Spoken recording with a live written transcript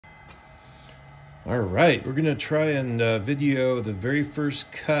All right, we're gonna try and video the very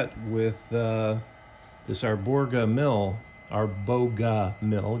first cut with this Arboga mill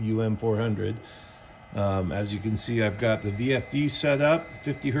UM400. As you can see, I've got the VFD set up,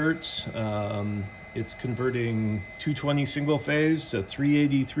 50 hertz. It's converting 220 single phase to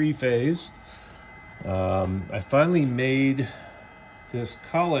 383 phase. I finally made this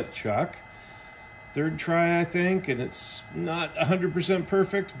collet chuck. Third try, I think, and it's not 100%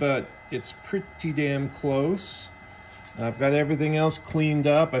 perfect, but it's pretty damn close. I've got everything else cleaned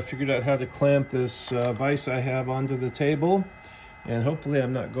up. I figured out how to clamp this vise I have onto the table, and hopefully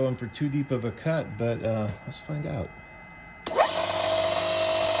I'm not going for too deep of a cut, but let's find out.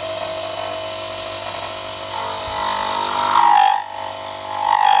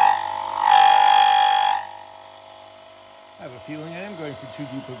 I have a feeling I am going for too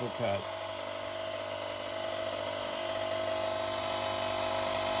deep of a cut.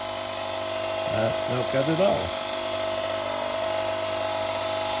 That's no cut at all.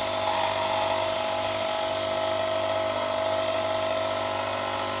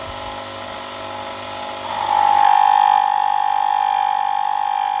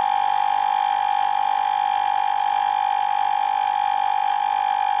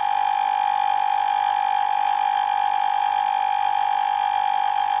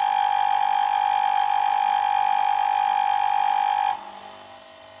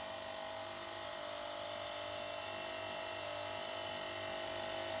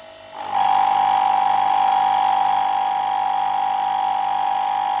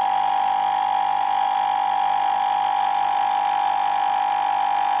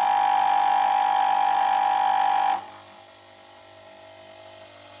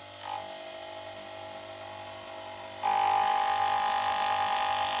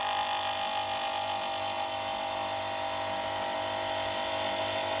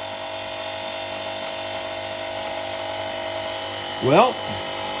 Well,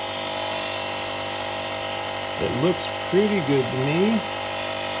 it looks pretty good to me.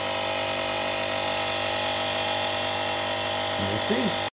 We'll see.